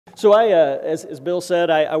So as Bill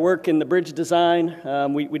said, I work in the bridge design.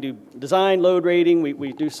 We do design, load rating,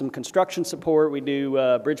 we do some construction support, we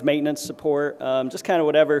do bridge maintenance support, just kind of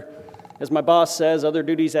whatever, as my boss says, other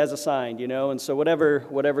duties as assigned, you know, and so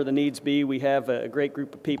whatever the needs be, we have a great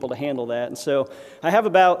group of people to handle that. And so I have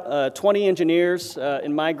about 20 engineers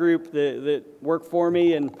in my group that work for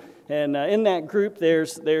me, and in that group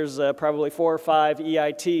there's probably 4 or 5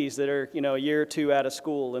 EITs that are, you know, a year or two out of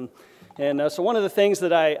school. And so one of the things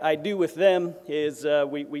that I do with them is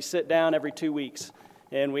we sit down every 2 weeks,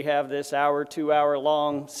 and we have this 2-hour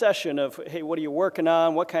long session of, hey, what are you working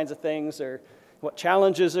on? What kinds of things what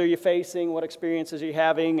challenges are you facing? What experiences are you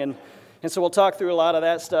having? And so we'll talk through a lot of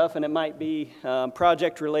that stuff, and it might be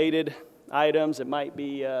project-related items. It might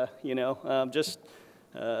be, just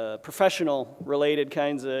professional-related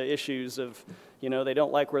kinds of issues of, you know, they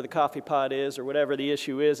don't like where the coffee pot is or whatever the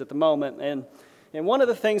issue is at the moment. And one of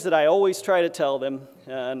the things that I always try to tell them,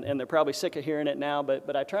 and they're probably sick of hearing it now,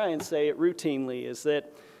 but I try and say it routinely, is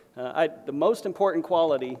that the most important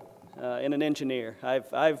quality in an engineer,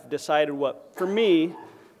 I've decided what, for me,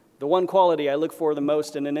 the one quality I look for the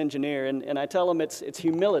most in an engineer, and I tell them it's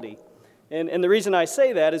humility. And the reason I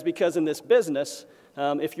say that is because in this business,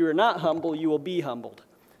 if you are not humble, you will be humbled.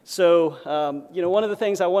 So, you know, one of the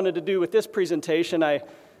things I wanted to do with this presentation,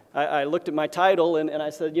 I looked at my title and I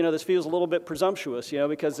said, you know, this feels a little bit presumptuous, you know,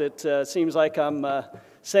 because it seems like I'm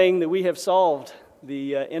saying that we have solved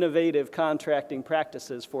the innovative contracting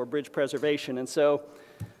practices for bridge preservation. And so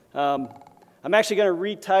I'm actually going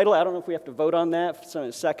to retitle, I don't know if we have to vote on that, so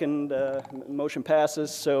the second motion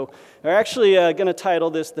passes. So we're actually going to title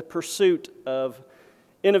this The Pursuit of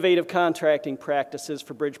Innovative Contracting Practices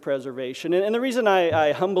for Bridge Preservation. And the reason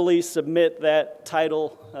I humbly submit that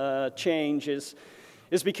title change is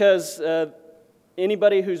because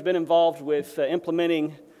anybody who's been involved with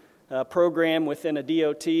implementing a program within a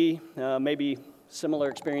DOT, maybe similar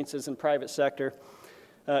experiences in private sector,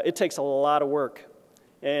 it takes a lot of work.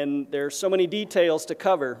 And there's so many details to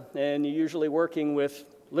cover, and you're usually working with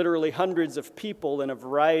literally hundreds of people in a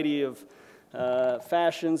variety of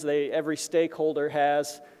fashions. Every stakeholder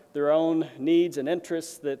has their own needs and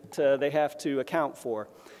interests that they have to account for.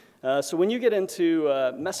 So when you get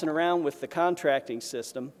into messing around with the contracting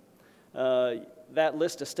system, that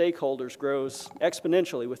list of stakeholders grows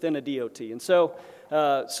exponentially within a DOT. And so,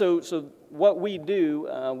 what we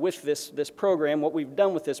do with this program, what we've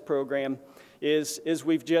done with this program, is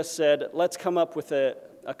we've just said, let's come up with a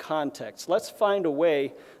context. Let's find a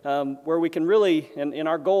way where we can really, and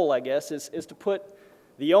our goal, I guess, is to put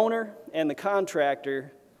the owner and the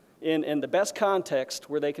contractor in the best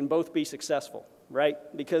context where they can both be successful. Right?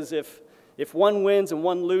 Because if one wins and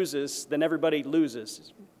one loses, then everybody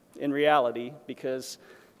loses in reality, because,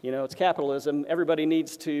 you know, it's capitalism. Everybody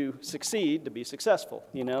needs to succeed to be successful,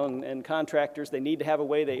 you know, and contractors, they need to have a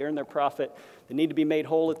way they earn their profit. They need to be made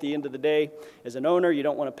whole at the end of the day. As an owner, you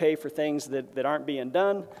don't want to pay for things that aren't being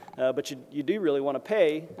done, but you do really want to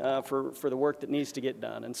pay for the work that needs to get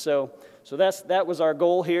done. And so that was our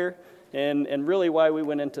goal here, and really why we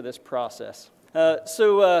went into this process.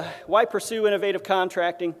 Why pursue innovative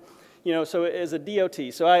contracting? You know, so as a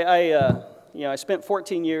DOT, so I spent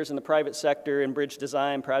 14 years in the private sector in bridge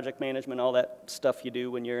design, project management, all that stuff you do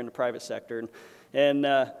when you're in the private sector. And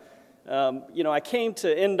you know, I came to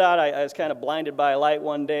NDOT, I was kind of blinded by a light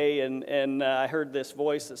one day, and I heard this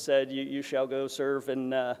voice that said, you shall go serve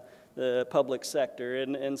in the public sector.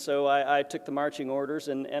 And so I took the marching orders,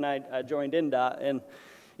 and I joined NDOT.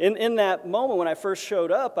 And in that moment when I first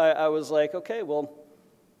showed up, I was like, okay, well,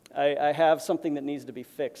 I have something that needs to be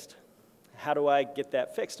fixed. How do I get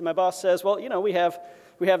that fixed? And my boss says, well, you know, we have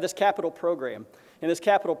this capital program. In this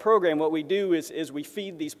capital program, what we do is we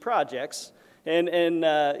feed these projects, and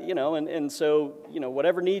so, you know,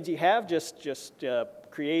 whatever needs you have, just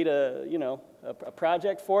create a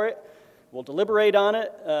project for it. We'll deliberate on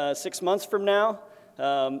it 6 months from now.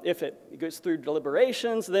 If it goes through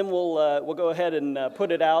deliberations, then we'll go ahead and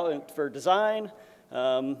put it out for design.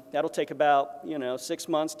 That'll take about 6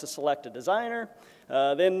 months to select a designer.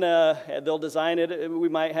 Then they'll design it. We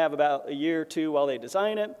might have about a year or two while they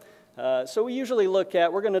design it. So we usually look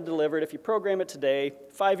at, we're going to deliver it. If you program it today,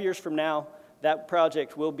 5 years from now, that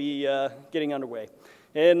project will be getting underway.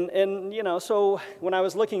 And you know, so when I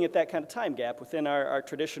was looking at that kind of time gap within our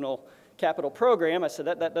traditional capital program, I said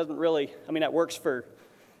that doesn't really, I mean, that works for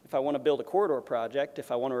if I want to build a corridor project,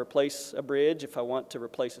 if I want to replace a bridge, if I want to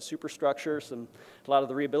replace a superstructure, a lot of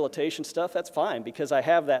the rehabilitation stuff, that's fine because I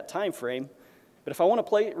have that time frame. But if I want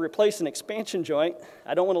to replace an expansion joint,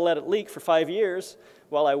 I don't want to let it leak for 5 years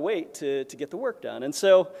while I wait to get the work done. And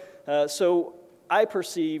so I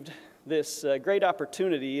perceived this great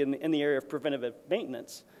opportunity in the area of preventative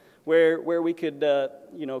maintenance, where we could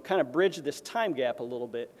kind of bridge this time gap a little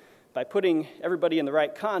bit by putting everybody in the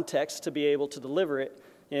right context to be able to deliver it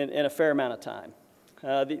in a fair amount of time.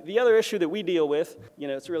 The other issue that we deal with,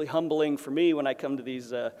 it's really humbling for me when I come to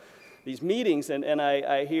these meetings and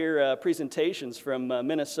I hear presentations from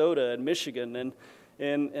Minnesota and Michigan,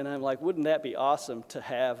 and I'm like, wouldn't that be awesome to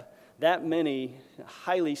have that many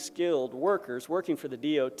highly skilled workers working for the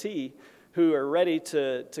DOT who are ready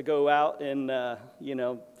to go out and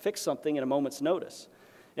fix something at a moment's notice.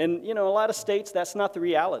 And a lot of states, that's not the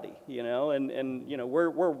reality, and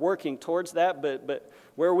we're working towards that, but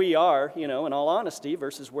where we are, in all honesty,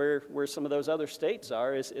 versus where some of those other states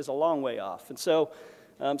are is a long way off. And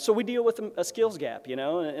so we deal with a skills gap, and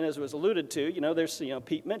as was alluded to, there's,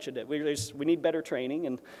 Pete mentioned it, we need better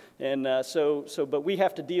training, but we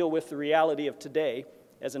have to deal with the reality of today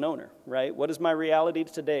as an owner, right? What is my reality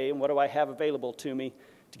today, and what do I have available to me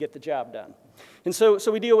to get the job done? And so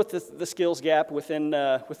we deal with the skills gap within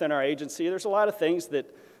our agency. There's a lot of things that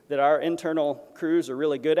our internal crews are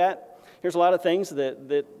really good at. Here's a lot of things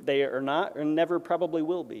that they are not and never probably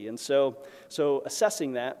will be. And so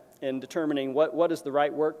assessing that and determining what is the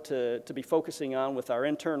right work to be focusing on with our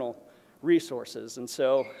internal resources. And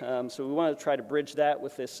so we want to try to bridge that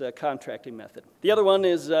with this contracting method. The other one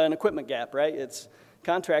is an equipment gap, right? It's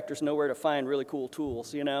contractors know where to find really cool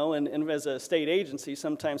tools, and as a state agency,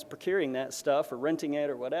 sometimes procuring that stuff or renting it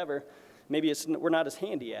or whatever, maybe we're not as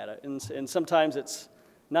handy at it. And sometimes it's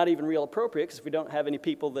not even real appropriate because if we don't have any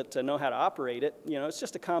people that know how to operate it, it's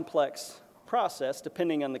just a complex process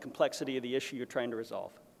depending on the complexity of the issue you're trying to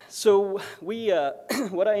resolve. So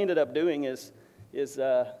what I ended up doing is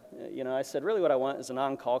I said, really what I want is an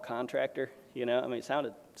on-call contractor. It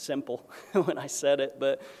sounded simple when I said it,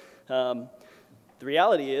 but the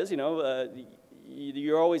reality is,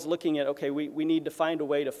 you're always looking at, okay, we need to find a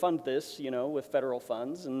way to fund this, with federal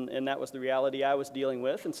funds, and that was the reality I was dealing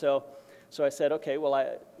with. And so I said, okay,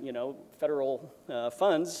 well, federal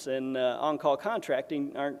funds and on-call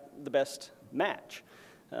contracting aren't the best match.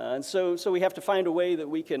 And so we have to find a way that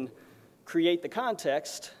we can create the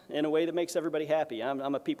context in a way that makes everybody happy.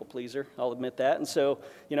 I'm a people pleaser, I'll admit that. And so,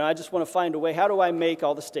 I just want to find a way, how do I make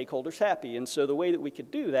all the stakeholders happy? And so the way that we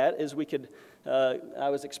could do that is I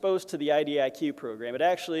was exposed to the IDIQ program. It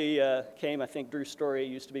actually came, I think Drew Story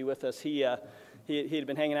used to be with us. He had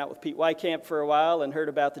been hanging out with Pete Wycamp for a while and heard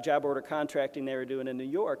about the job order contracting they were doing in New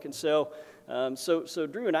York. And so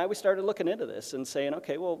Drew and I, we started looking into this and saying,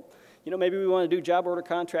 okay, well, maybe we want to do job order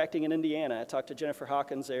contracting in Indiana. I talked to Jennifer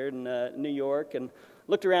Hawkins there in New York and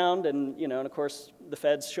looked around, and and of course the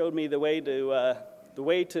feds showed me the way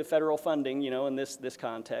to federal funding, in this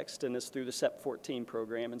context, and it's through the SEP 14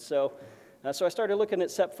 program. And so I started looking at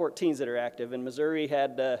SEP 14s that are active, and Missouri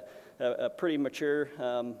had a pretty mature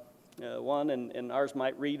one, and ours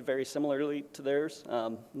might read very similarly to theirs.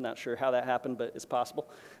 I'm not sure how that happened, but it's possible.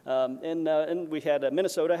 And we had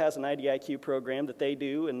Minnesota has an IDIQ program that they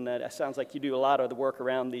do, and it sounds like you do a lot of the work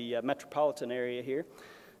around the metropolitan area here.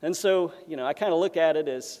 And so, I kind of look at it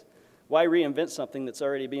as, why reinvent something that's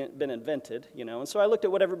already been invented, And so I looked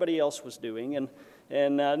at what everybody else was doing,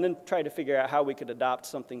 and then tried to figure out how we could adopt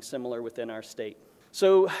something similar within our state.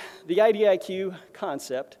 So the IDIQ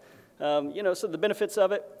concept, so the benefits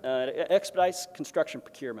of it, expedites construction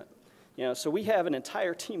procurement. So we have an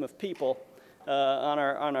entire team of people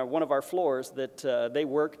on one of our floors that they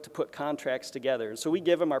work to put contracts together. And so we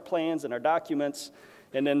give them our plans and our documents,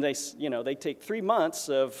 and then they take 3 months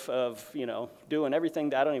of doing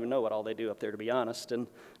everything. I don't even know what all they do up there, to be honest, and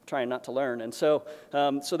trying not to learn. And so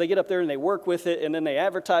they get up there and they work with it, and then they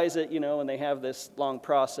advertise it, and they have this long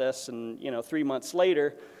process, and 3 months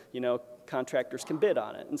later, contractors can bid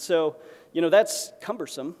on it. And so, that's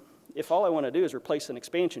cumbersome if all I want to do is replace an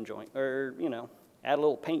expansion joint or, add a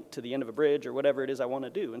little paint to the end of a bridge or whatever it is I want to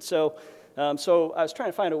do. And so I was trying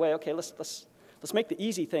to find a way, okay, let's make the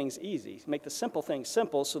easy things easy, make the simple things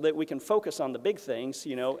simple so that we can focus on the big things,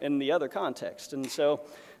 in the other context. And so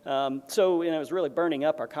it was really burning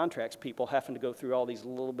up our contracts people having to go through all these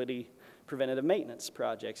little bitty preventative maintenance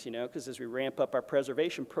projects, because as we ramp up our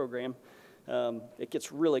preservation program, it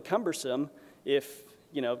gets really cumbersome if,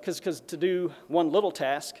 because to do one little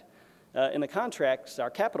task in the contracts, our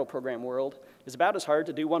capital program world, is about as hard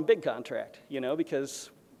to do one big contract, because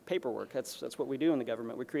paperwork, that's what we do in the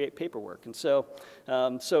government. We create paperwork. And so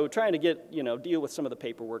trying to deal with some of the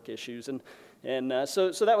paperwork issues. And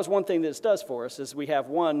so that was one thing that this does for us is we have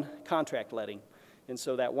one contract letting. And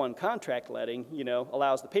so that one contract letting,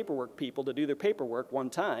 allows the paperwork people to do their paperwork one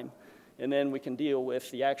time. And then we can deal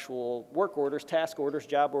with the actual work orders, task orders,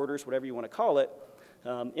 job orders, whatever you want to call it,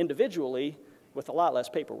 individually with a lot less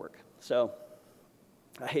paperwork. So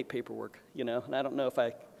I hate paperwork, you know, and I don't know if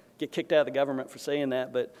I get kicked out of the government for saying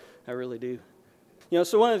that, but I really do. You know,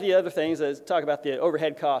 so one of the other things is talk about the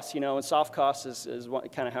overhead costs, you know, and soft costs is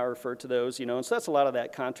kind of how I refer to those, you know, and so that's a lot of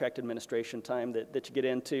that contract administration time that you get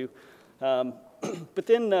into. But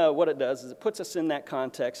then what it does is it puts us in that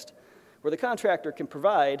context where the contractor can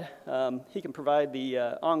provide, he can provide the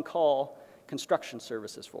on-call construction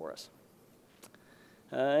services for us.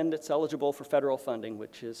 And it's eligible for federal funding,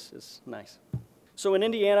 which is nice. So in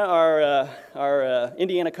Indiana, our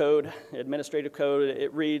Indiana code, administrative code,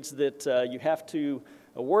 it reads that you have to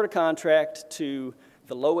award a contract to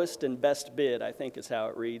the lowest and best bid, I think is how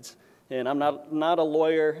it reads. And I'm not a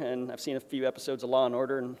lawyer, and I've seen a few episodes of Law and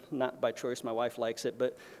Order, and not by choice, my wife likes it.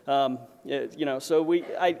 But, you know, so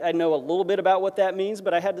I know a little bit about what that means,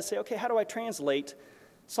 but I had to say, okay, how do I translate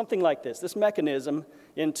something like this mechanism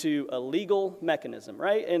into a legal mechanism,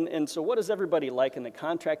 right? And so what does everybody like in the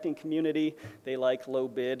contracting community? They like low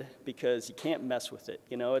bid because you can't mess with it.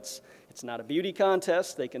 You know, it's not a beauty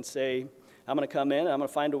contest. They can say, I'm going to come in and I'm going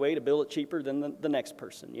to find a way to build it cheaper than the next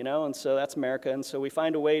person, you know? And so that's America, and so we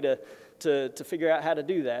find a way to figure out how to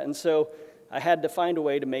do that. And so I had to find a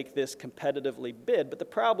way to make this competitively bid. But the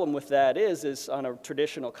problem with that is on a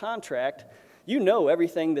traditional contract, you know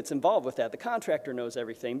everything that's involved with that. The contractor knows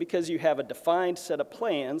everything because you have a defined set of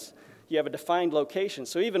plans, you have a defined location.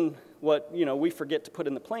 So even what, you know, we forget to put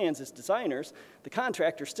in the plans as designers, the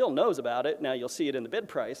contractor still knows about it. Now you'll see it in the bid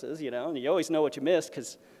prices, you know, and you always know what you missed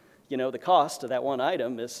because, you know, the cost of that one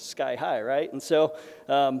item is sky high, right? And so,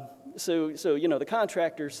 you know, the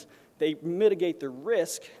contractors, they mitigate the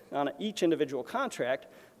risk on each individual contract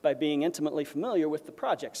by being intimately familiar with the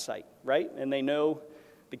project site, right? And they know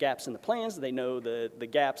the gaps in the plans, they know the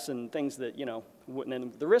gaps and things that, you know,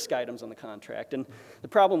 and the risk items on the contract. And the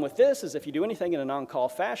problem with this is if you do anything in an on-call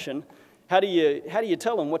fashion, how do you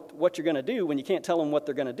tell them what you're going to do when you can't tell them what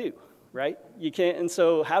they're going to do, right? You can't, and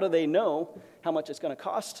so how do they know how much it's going to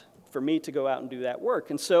cost for me to go out and do that work?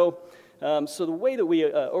 And so, so the way that we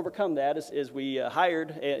overcome that is we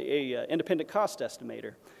hired a independent cost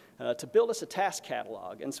estimator to build us a task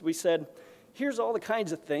catalog. And so we said, here's all the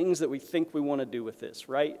kinds of things that we think we want to do with this,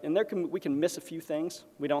 right? And we can miss a few things.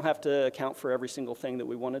 We don't have to account for every single thing that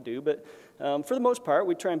we want to do, but for the most part,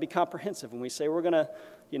 we try and be comprehensive. And we say we're going to,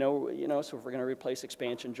 so if we're going to replace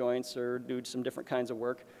expansion joints or do some different kinds of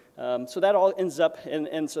work. So that all ends up,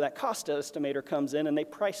 and so that cost estimator comes in and they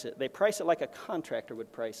price it. They price it like a contractor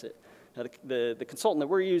would price it. The consultant that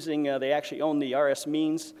we're using, they actually own the RS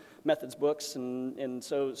Means methods books, and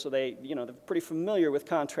so they, they're pretty familiar with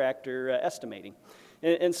contractor estimating.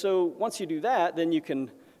 And so once you do that, then you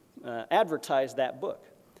can advertise that book.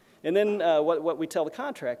 And then what we tell the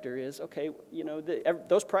contractor is, okay,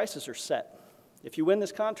 those prices are set. If you win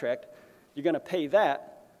this contract, you're going to pay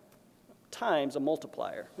that times a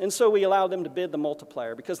multiplier. And so we allow them to bid the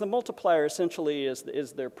multiplier, because the multiplier essentially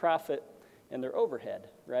is their profit and their overhead,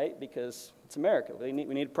 right? Because it's America. We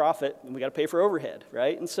need profit, and we got to pay for overhead,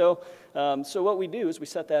 right? And so, so what we do is we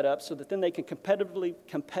set that up so that then they can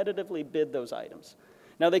competitively bid those items.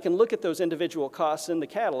 Now they can look at those individual costs in the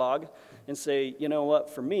catalog and say, you know what,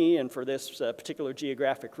 for me and for this particular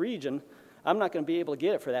geographic region, I'm not going to be able to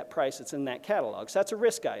get it for that price that's in that catalog. So that's a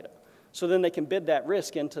risk item. So then they can bid that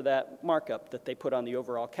risk into that markup that they put on the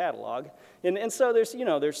overall catalog. And so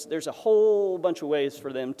there's a whole bunch of ways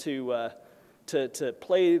for them to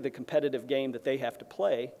play the competitive game that they have to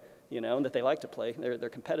play, and that they like to play. They're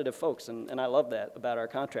competitive folks, and I love that about our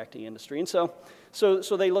contracting industry. And so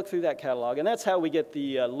they look through that catalog, and that's how we get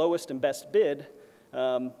the lowest and best bid,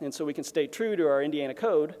 and so we can stay true to our Indiana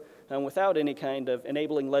code without any kind of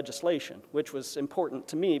enabling legislation, which was important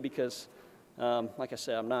to me because, like I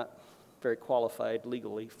said, I'm not very qualified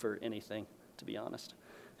legally for anything, to be honest.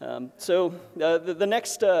 So the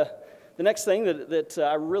next thing that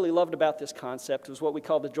I really loved about this concept was what we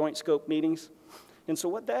call the joint scope meetings. And so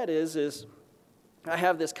what that is I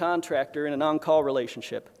have this contractor in an on-call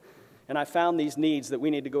relationship, and I found these needs that we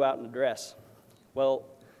need to go out and address. Well,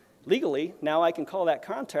 legally, now I can call that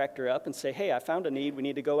contractor up and say, hey, I found a need, we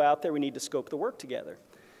need to go out there, we need to scope the work together.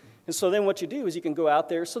 And so then what you do is you can go out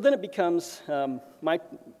there, so then it becomes, my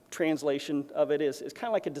translation of it is kind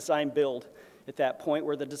of like a design build at that point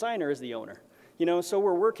where the designer is the owner. So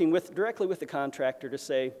we're working directly with the contractor to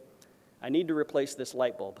say, I need to replace this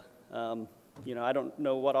light bulb. I don't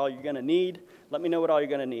know what all you're going to need. Let me know what all you're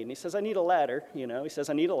going to need. And he says, I need a ladder. He says,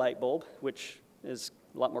 I need a light bulb, which is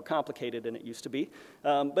a lot more complicated than it used to be.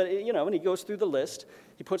 But, you know, and he goes through the list.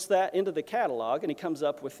 He puts that into the catalog, and he comes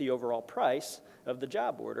up with the overall price of the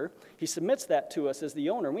job order. He submits that to us as the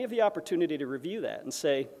owner, and we have the opportunity to review that and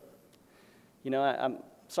say, you know, I'm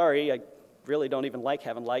sorry, I really don't even like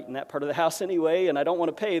having light in that part of the house anyway, and I don't want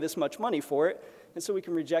to pay this much money for it. And so we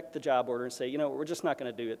can reject the job order and say, you know, we're just not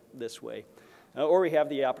going to do it this way. Or we have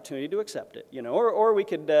the opportunity to accept it, you know, or we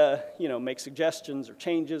could, you know, make suggestions or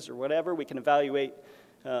changes or whatever. We can evaluate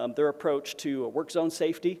their approach to work zone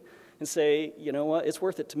safety and say, you know what, it's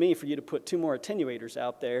worth it to me for you to put 2 more attenuators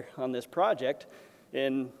out there on this project.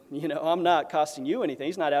 And, you know, I'm not costing you anything.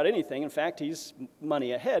 He's not out anything. In fact, he's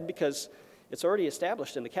money ahead because it's already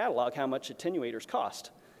established in the catalog how much attenuators cost,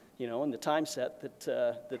 you know, and the time set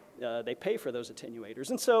that they pay for those attenuators.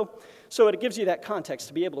 And so it gives you that context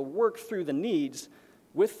to be able to work through the needs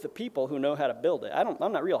with the people who know how to build it.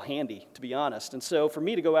 I'm not real handy, to be honest. And so for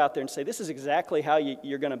me to go out there and say, this is exactly how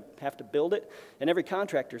you're going to have to build it, and every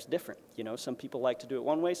contractor is different. You know, some people like to do it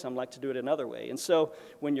one way, some like to do it another way. And so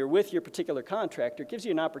when you're with your particular contractor, it gives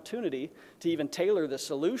you an opportunity to even tailor the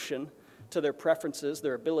solution to their preferences,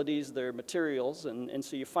 their abilities, their materials, and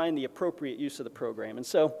so you find the appropriate use of the program. And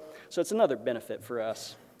so it's another benefit for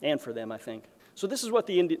us and for them, I think. So this is what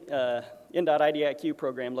the NDOT IDIQ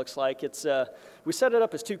program looks like. It's, we set it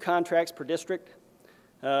up as 2 contracts per district.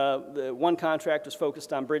 The one contract was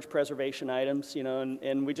focused on bridge preservation items, you know,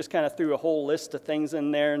 and we just kind of threw a whole list of things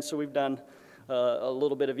in there, and so we've done a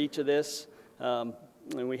little bit of each of this. And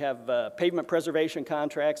we have pavement preservation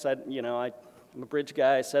contracts. I'm a bridge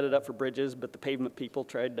guy. I set it up for bridges, but the pavement people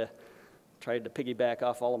tried to piggyback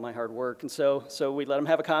off all of my hard work. And so we let them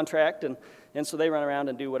have a contract, and so they run around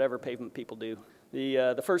and do whatever pavement people do.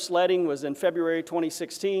 The first letting was in February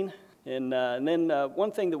 2016, and then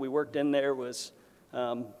one thing that we worked in there was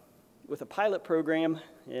with a pilot program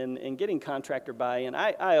and getting contractor buy-in.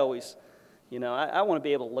 I always, you know, I want to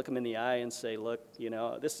be able to look them in the eye and say, look, you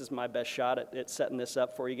know, this is my best shot at setting this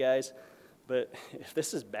up for you guys, but if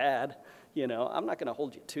this is bad, you know, I'm not going to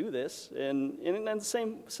hold you to this. And in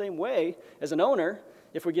the same way, as an owner,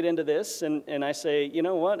 if we get into this and I say, you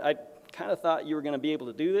know what, I kind of thought you were going to be able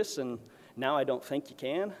to do this, and now I don't think you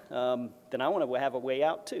can, then I want to have a way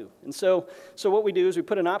out too. And so what we do is we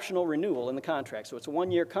put an optional renewal in the contract. So it's a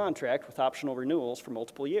 1-year contract with optional renewals for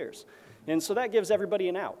multiple years. And so that gives everybody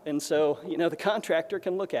an out. And so, you know, the contractor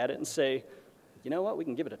can look at it and say, you know what, we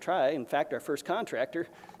can give it a try. In fact, our first contractor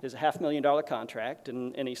is a $500,000 contract,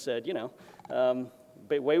 and he said, you know,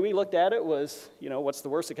 the way we looked at it was, you know, what's the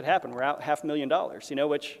worst that could happen? We're out $500,000, you know,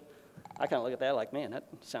 which I kind of look at that like, man, that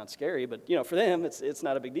sounds scary, but, you know, for them, it's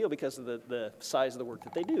not a big deal because of the size of the work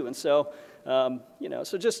that they do. And so, you know,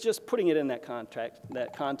 so just putting it in that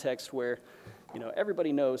context where, you know,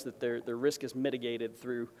 everybody knows that their risk is mitigated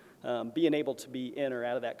through being able to be in or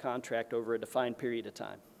out of that contract over a defined period of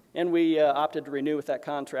time. And we opted to renew with that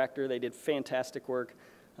contractor. They did fantastic work.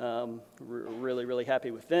 Really, really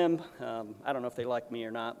happy with them. I don't know if they like me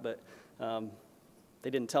or not, but they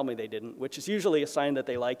didn't tell me they didn't, which is usually a sign that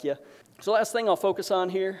they like you. So the last thing I'll focus on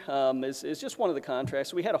here is just one of the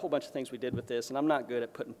contracts. We had a whole bunch of things we did with this, and I'm not good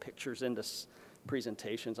at putting pictures into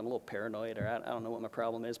presentations. I'm a little paranoid, or I don't know what my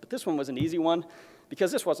problem is, but this one was an easy one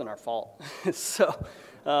because this wasn't our fault. So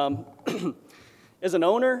as an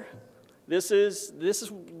owner, these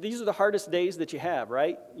are the hardest days that you have,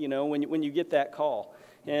 right? You know, when you get that call.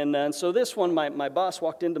 And so this one, my boss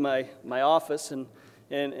walked into my office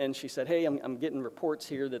and she said, hey, I'm getting reports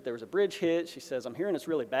here that there was a bridge hit. She says, I'm hearing it's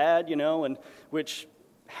really bad, you know, and which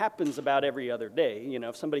happens about every other day. You know,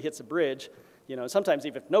 if somebody hits a bridge, you know, sometimes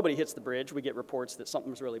even if nobody hits the bridge, we get reports that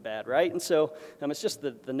something's really bad, right? And so it's just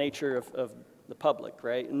the nature of the public,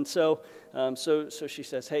 right? And so she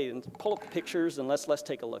says, hey, pull up the pictures and let's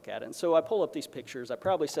take a look at it. And so I pull up these pictures. I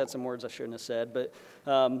probably said some words I shouldn't have said, but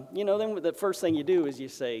you know, then the first thing you do is you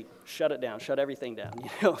say, shut it down, shut everything down. You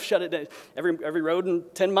know, shut it down. Every road in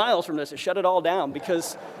 10 miles from this, shut it all down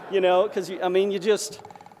because, you know, you just.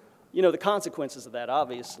 You know, the consequences of that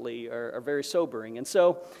obviously are very sobering. And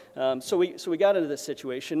so we got into this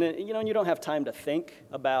situation, and you know, and you don't have time to think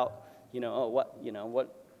about, you know,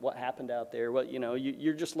 what happened out there. What, you know,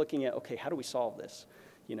 you're just looking at, okay, how do we solve this?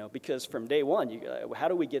 You know, because from day one, how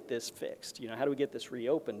do we get this fixed? You know, how do we get this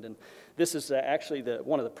reopened? And this is actually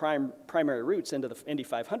one of the primary routes into the Indy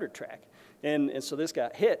 500 track. And so this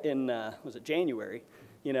got hit in, was it January?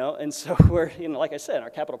 you know, and so we're, you know, like I said, in our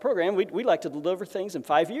capital program, we like to deliver things in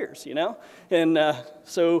 5 years, you know, and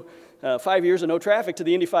so 5 years of no traffic to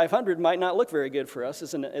the Indy 500 might not look very good for us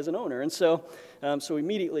as an owner, and so so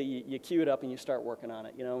immediately you queue it up and you start working on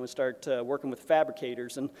it, you know, and start working with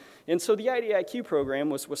fabricators, and so the IDIQ program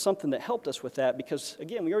was something that helped us with that because,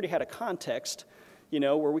 again, we already had a context, you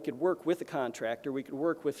know, where we could work with the contractor,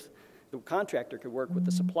 the contractor could work with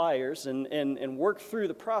the suppliers and work through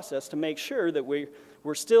the process to make sure that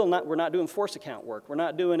we're not doing force account work. We're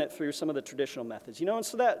not doing it through some of the traditional methods, you know, and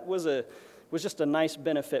so that was just a nice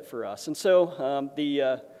benefit for us. And so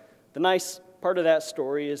the nice part of that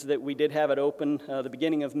story is that we did have it open the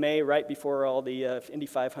beginning of May, right before all the Indy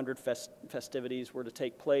 500 festivities were to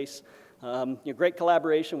take place. You know, great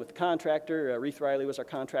collaboration with the contractor. Reith Riley was our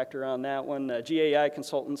contractor on that one. GAI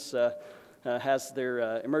Consultants has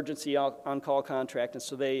their emergency on-call contract, and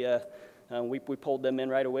so we pulled them in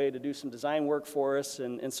right away to do some design work for us,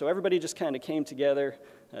 and so everybody just kind of came together,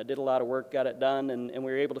 did a lot of work, got it done, and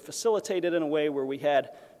we were able to facilitate it in a way where we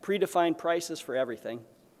had predefined prices for everything,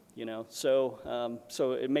 you know, so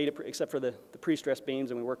it made it, except for the pre-stressed beams,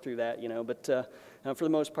 and we worked through that, you know, but for the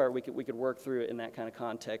most part, we could work through it in that kind of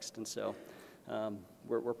context, and so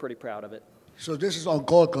we're pretty proud of it. So this is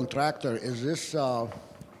on-call contractor. Is this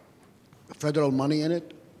federal money in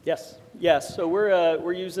it? Yes. So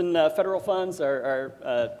we're using federal funds,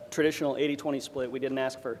 our traditional 80-20 split. We didn't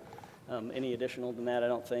ask for any additional than that, I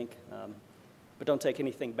don't think. But don't take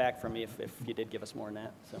anything back from me if you did give us more than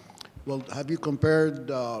that. So. Well, have you compared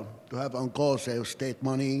to have on-call, say, state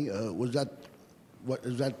money? Is that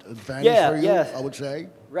advantage for you, I would say?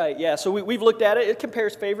 Right, yeah. So we've looked at it. It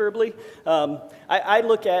compares favorably. I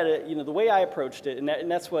look at it, you know, the way I approached it, and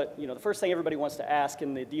that's what, you know, the first thing everybody wants to ask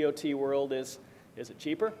in the DOT world is it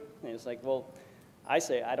cheaper? And it's like, well, I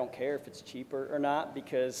say I don't care if it's cheaper or not,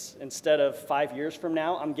 because instead of 5 years from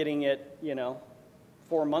now, I'm getting it, you know,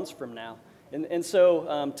 4 months from now. And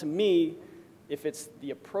so to me, if it's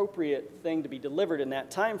the appropriate thing to be delivered in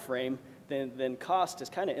that time frame, then cost is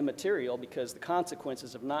kind of immaterial, because the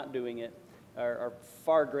consequences of not doing it are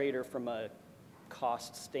far greater from a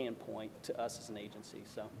cost standpoint to us as an agency.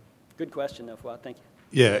 So good question, though, Fuad. Thank you.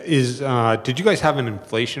 Yeah, did you guys have an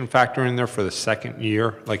inflation factor in there for the second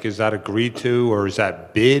year? Like, is that agreed to, or is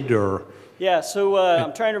that bid, or? Yeah, so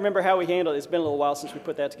I'm trying to remember how we handled it. It's been a little while since we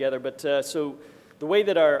put that together, but so the way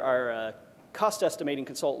that our cost estimating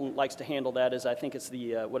consultant likes to handle that is, I think it's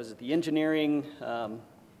the, the engineering,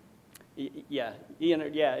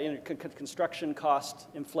 construction cost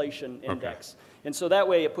inflation index. Okay. And so that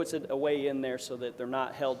way it puts it away in there so that they're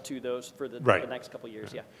not held to those for the next couple of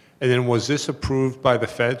years, yeah. And then was this approved by the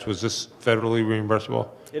feds? Was this federally reimbursable?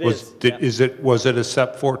 It is. Was it a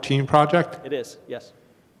SEP 14 project? It is, yes.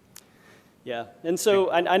 Yeah, and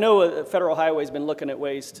so I know Federal Highway's been looking at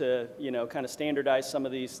ways to, you know, kind of standardize some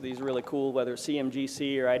of these really cool, whether it's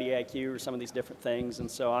CMGC or IDIQ or some of these different things, and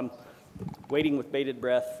so I'm waiting with bated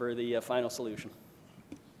breath for the final solution.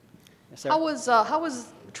 Yes, how was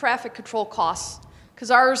traffic control costs? Because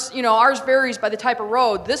ours varies by the type of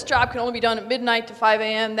road. This job can only be done at midnight to 5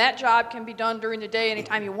 a.m. That job can be done during the day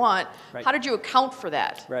anytime you want. Right. How did you account for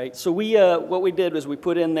that? Right. So what we did was we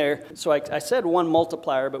put in there, so I said one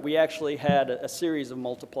multiplier, but we actually had a series of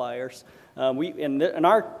multipliers. In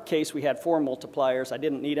our case, we had 4 multipliers. I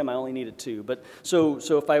didn't need them. I only needed 2. But so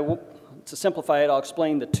to simplify it, I'll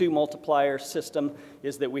explain the 2 multiplier system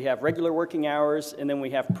is that we have regular working hours and then we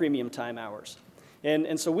have premium time hours.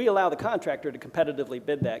 And so we allow the contractor to competitively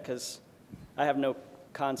bid that, because I have no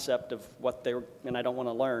concept of and I don't want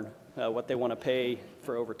to learn what they want to pay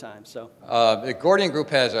for overtime. So the Gordian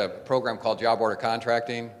Group has a program called Job Order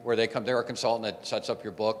Contracting, where they're a consultant that sets up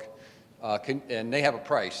your book, and they have a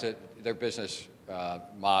price. Their business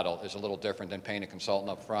model is a little different than paying a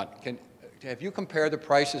consultant up front. Have you compared the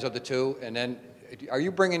prices of the 2, and then are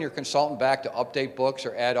you bringing your consultant back to update books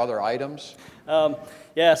or add other items?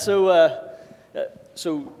 Yeah, so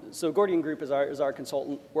Gordian Group is our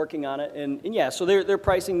consultant working on it, and yeah, so their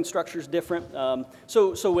pricing structure is different.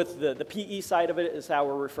 So with the PE side of it is how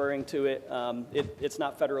we're referring to it. It's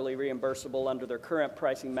not federally reimbursable under their current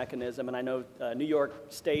pricing mechanism, and I know New York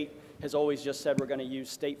State has always just said we're going to use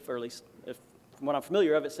state, or at least from what I'm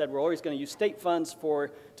familiar of, it said we're always going to use state funds to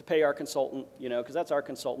pay our consultant, you know, because that's our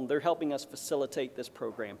consultant. They're helping us facilitate this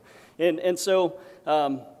program, and so.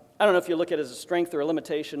 I don't know if you look at it as a strength or a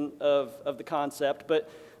limitation of the concept, but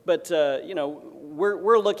you know,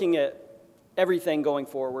 we're looking at everything going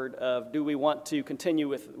forward of, do we want to continue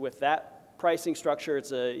with that pricing structure,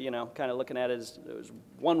 it's a, kind of looking at it as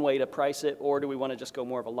one way to price it, or do we want to just go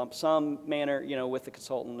more of a lump sum manner, with the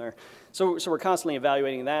consultant? So we're constantly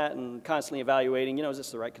evaluating that and constantly evaluating, is this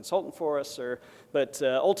the right consultant for us? But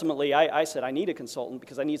ultimately, I said I need a consultant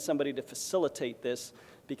because I need somebody to facilitate this,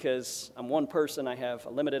 because I'm one person, I have a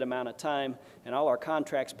limited amount of time, and all our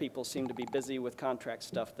contracts people seem to be busy with contract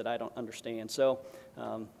stuff that I don't understand. So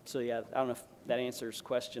yeah, I don't know if that answers the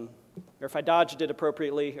question, or if I dodged it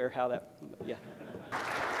appropriately, or how that, yeah.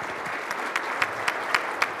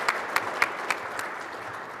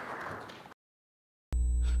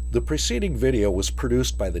 The preceding video was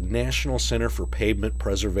produced by the National Center for Pavement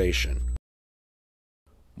Preservation.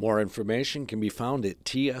 More information can be found at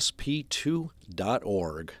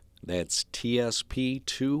tsp2.org. That's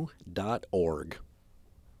tsp2.org.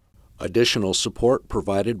 Additional support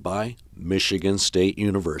provided by Michigan State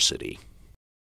University.